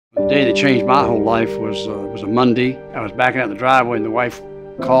day that changed my whole life was a Monday. I was backing out the driveway and the wife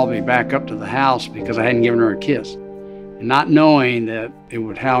called me back up to the house because I hadn't given her a kiss. And not knowing that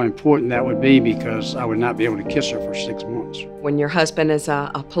how important that would be because I would not be able to kiss her for 6 months. When your husband is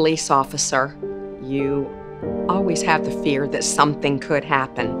a police officer, you always have the fear that something could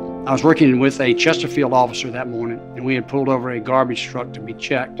happen. I was working with a Chesterfield officer that morning, and we had pulled over a garbage truck to be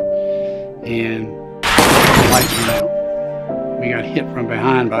checked, and the lights went out. We got hit from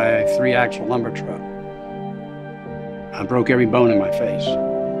behind by a 3-axle lumber truck. I broke every bone in my face.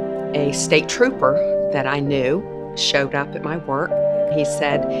 A state trooper that I knew showed up at my work. He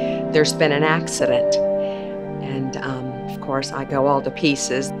said, "There's been an accident." And of course, I go all to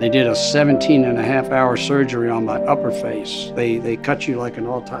pieces. They did a 17.5-hour surgery on my upper face. They cut you like an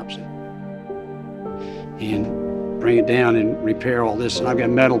autopsy and bring it down and repair all this. And I've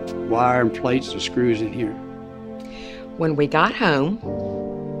got metal wire and plates and screws in here. When we got home,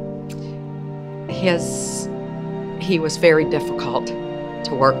 he was very difficult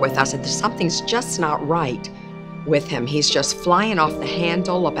to work with. I said, something's just not right with him. He's just flying off the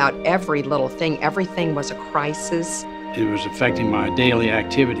handle about every little thing. Everything was a crisis. It was affecting my daily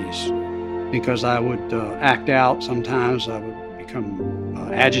activities because I would act out. Sometimes I would become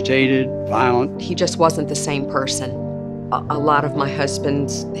agitated, violent. He just wasn't the same person. A lot of my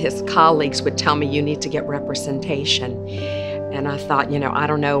his colleagues would tell me, you need to get representation. And I thought, I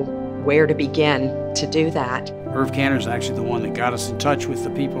don't know where to begin to do that. Breit Cantor is actually the one that got us in touch with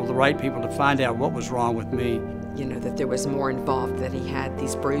the right people to find out what was wrong with me. That there was more involved, that he had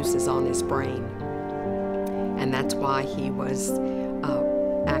these bruises on his brain. And that's why he was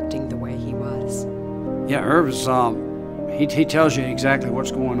acting the way he was. Yeah, Irv is, he tells you exactly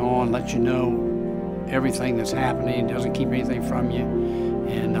what's going on, lets you know everything that's happening, doesn't keep anything from you,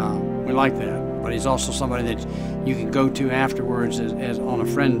 and we like that. But he's also somebody that you can go to afterwards as on a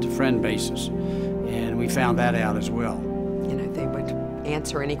friend-to-friend basis, and we found that out as well. They would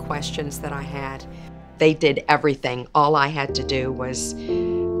answer any questions that I had. They did everything. All I had to do was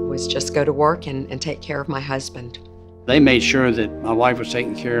just go to work and take care of my husband. They made sure that my wife was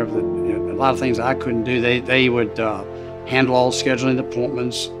taken care of. A lot of things I couldn't do. They would handle all scheduling the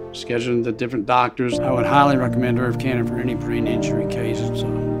appointments, scheduling the different doctors. I would highly recommend Breit Cantor for any brain injury cases.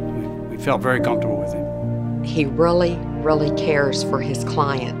 We felt very comfortable with him. He really, really cares for his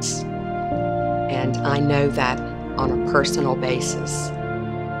clients. And I know that on a personal basis.